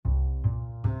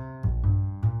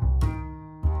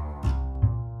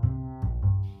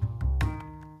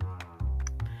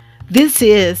This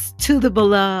is To the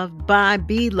Beloved by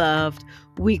Beloved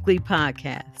weekly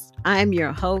podcast. I'm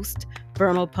your host,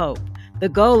 Vernal Pope. The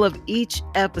goal of each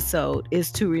episode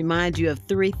is to remind you of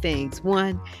three things.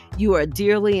 One, you are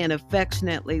dearly and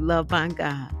affectionately loved by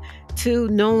God. Two,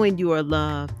 knowing you are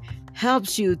loved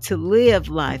helps you to live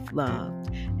life loved.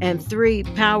 And three,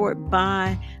 powered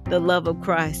by the love of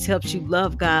Christ, helps you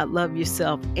love God, love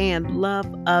yourself, and love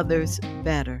others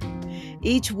better.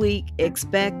 Each week,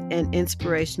 expect an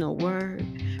inspirational word,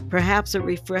 perhaps a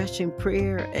refreshing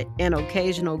prayer, an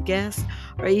occasional guest,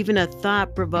 or even a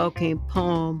thought-provoking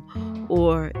poem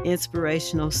or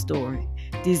inspirational story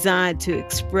designed to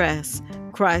express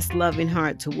Christ's loving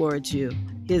heart towards you,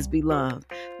 his beloved.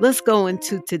 Let's go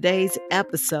into today's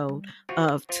episode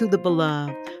of To the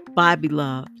Beloved by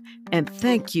Beloved, and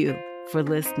thank you for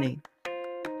listening.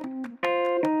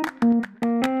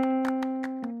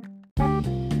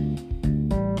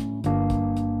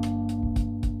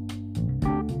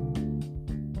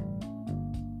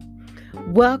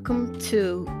 Welcome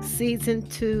to Season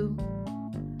 2,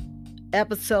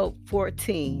 Episode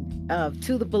 14 of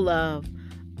To the Beloved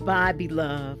by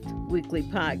Beloved weekly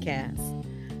podcast.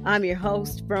 I'm your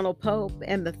host, Vernal Pope,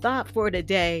 and the thought for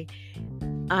today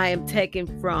I am taking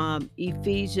from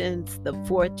Ephesians, the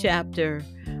 4th chapter,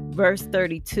 verse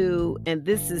 32, and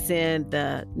this is in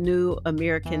the New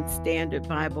American Standard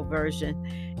Bible Version,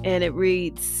 and it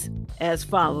reads as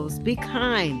follows: Be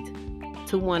kind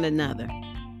to one another,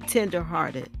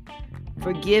 tenderhearted,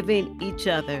 forgiving each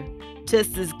other,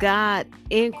 just as God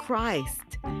in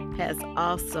Christ has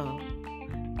also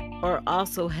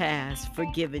has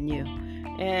forgiven you.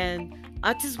 And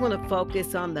I just want to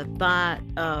focus on the thought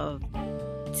of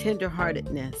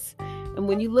tenderheartedness. And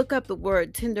when you look up the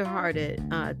word tenderhearted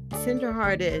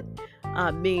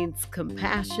means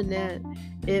compassionate.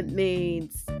 It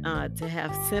means to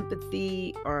have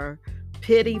sympathy or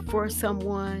pity for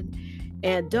someone.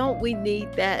 And don't we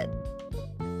need that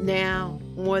now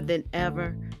more than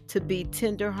ever, to be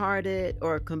tenderhearted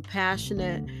or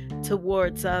compassionate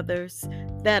towards others?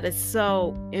 That is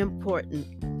so important.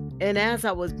 And as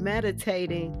I was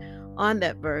meditating on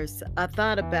that verse, I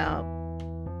thought about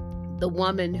the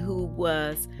woman who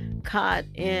was caught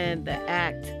in the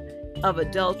act of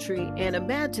adultery. And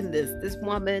imagine this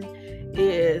woman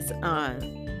is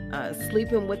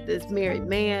sleeping with this married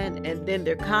man, and then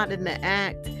they're caught in the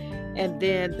act. And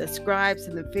then the scribes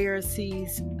and the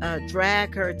Pharisees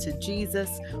drag her to Jesus.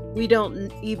 We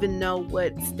don't even know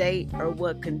what state or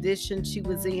what condition she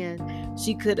was in.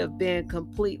 She could have been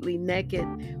completely naked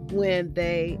when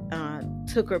they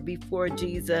took her before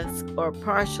Jesus, or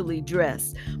partially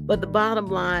dressed. But the bottom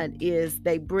line is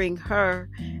they bring her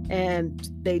and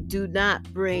they do not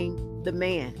bring the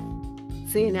man,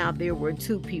 seeing how there were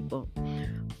two people.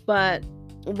 But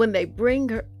when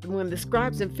the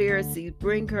scribes and Pharisees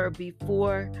bring her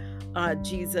before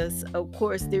Jesus, of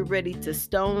course, they're ready to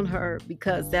stone her,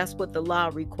 because that's what the law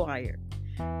required,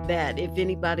 that if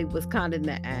anybody was caught in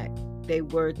the act, they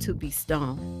were to be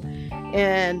stoned.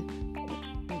 And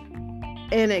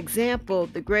an example,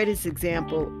 the greatest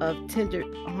example of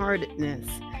tenderheartedness,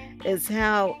 is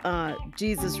how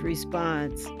Jesus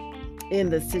responds in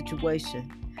the situation.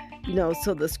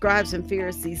 So the scribes and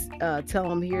Pharisees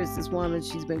tell him, here's this woman,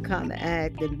 she's been caught in the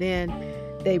act. And then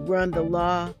they run the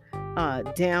law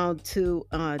down to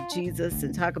Jesus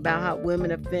and talk about how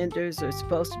women offenders are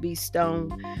supposed to be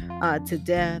stoned to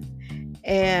death.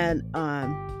 And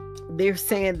they're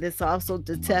saying this also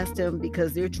to test him,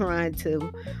 because they're trying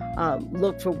to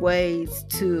look for ways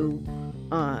to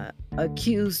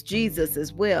accuse Jesus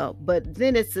as well. But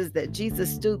then it says that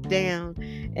Jesus stooped down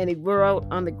and he wrote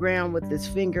on the ground with his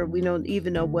finger. We don't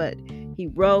even know what he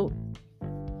wrote.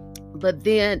 But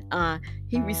then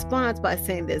he responds by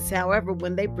saying this: however,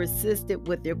 when they persisted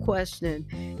with their question,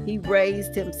 he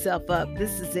raised himself up.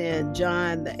 This is in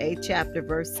John, the 8th chapter,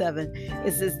 verse 7.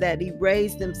 It says that he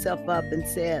raised himself up and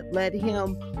said, let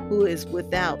him who is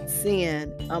without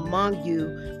sin among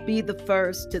you be the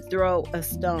first to throw a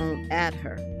stone at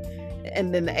her.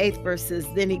 And then the 8th verse says,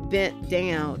 then he bent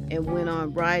down and went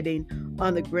on writing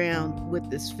on the ground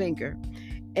with his finger.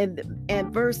 And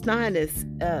verse 9 is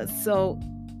so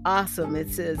awesome.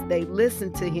 It says they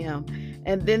listened to him,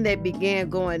 and then they began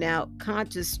going out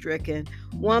conscience-stricken,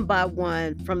 one by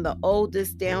one, from the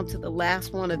oldest down to the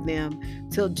last one of them,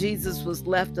 till Jesus was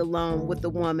left alone with the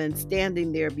woman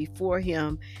standing there before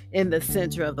him in the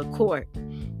center of the court.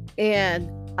 And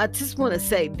I just want to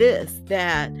say this,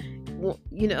 that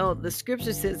the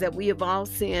scripture says that we have all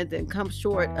sinned and come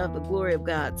short of the glory of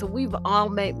God. So we've all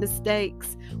made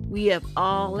mistakes. We have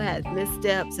all had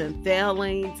missteps and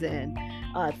failings and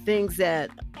things that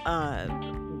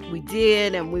we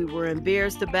did and we were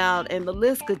embarrassed about, and the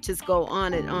list could just go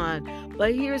on and on.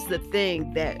 But here's the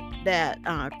thing, that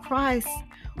Christ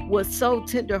was so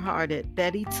tenderhearted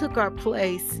that he took our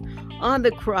place on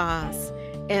the cross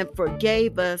and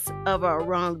forgave us of our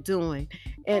wrongdoing.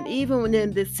 And even when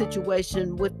in this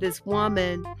situation with this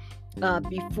woman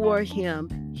before him,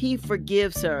 he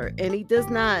forgives her, and he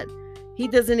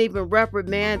doesn't even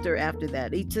reprimand her after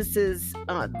that. He just says,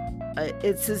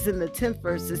 it says in the 10th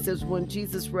verse, it says, when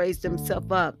Jesus raised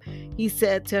himself up, he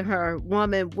said to her,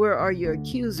 "Woman, where are your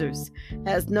accusers?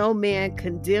 Has no man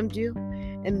condemned you?"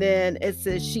 And then it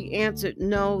says, she answered,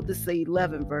 "No." This is the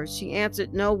 11th verse. She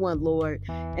answered, "No one, Lord."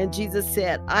 And Jesus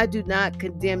said, "I do not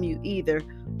condemn you either.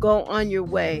 Go on your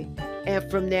way, and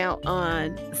from now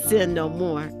on, sin no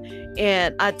more."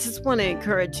 And I just want to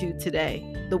encourage you today.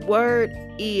 The word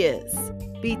is,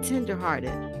 be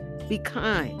tenderhearted, be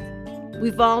kind.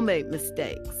 We've all made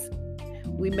mistakes.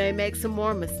 We may make some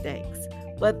more mistakes,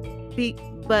 but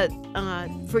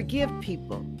forgive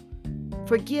people,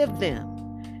 forgive them,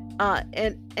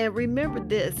 and remember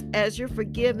this: as you're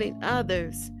forgiving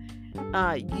others,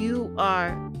 you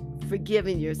are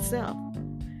forgiving yourself.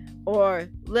 Or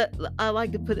I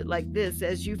like to put it like this: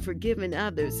 as you forgiving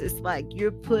others, it's like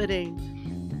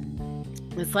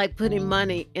putting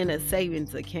money in a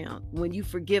savings account. When you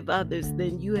forgive others,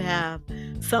 then you have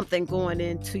something going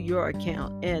into your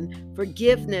account. And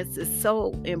forgiveness is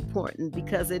so important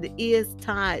because it is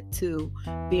tied to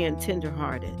being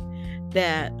tenderhearted.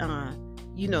 That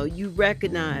you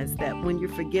recognize that when you're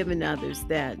forgiving others,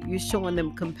 that you're showing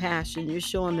them compassion, you're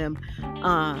showing them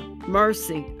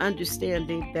mercy,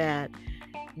 understanding that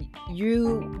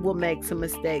you will make some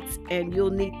mistakes and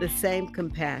you'll need the same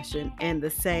compassion and the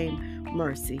same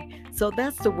mercy. So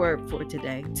that's the word for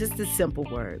today. Just a simple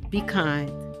word: be kind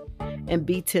and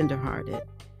be tenderhearted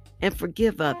and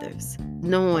forgive others,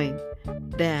 knowing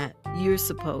that you're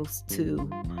supposed to,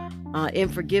 in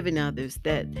forgiving others,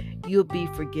 that you'll be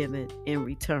forgiven in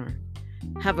return.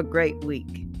 Have a great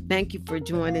week. Thank you for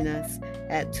joining us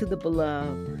at To the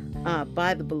Beloved,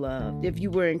 by the Beloved. If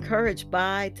you were encouraged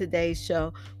by today's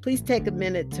show, please take a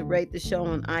minute to rate the show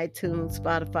on iTunes,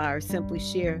 Spotify, or simply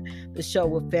share the show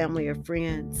with family or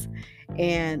friends.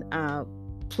 And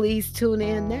please tune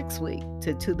in next week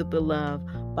to the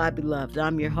Beloved by Beloved.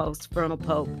 I'm your host, Fernal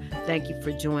Pope. Thank you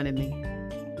for joining me.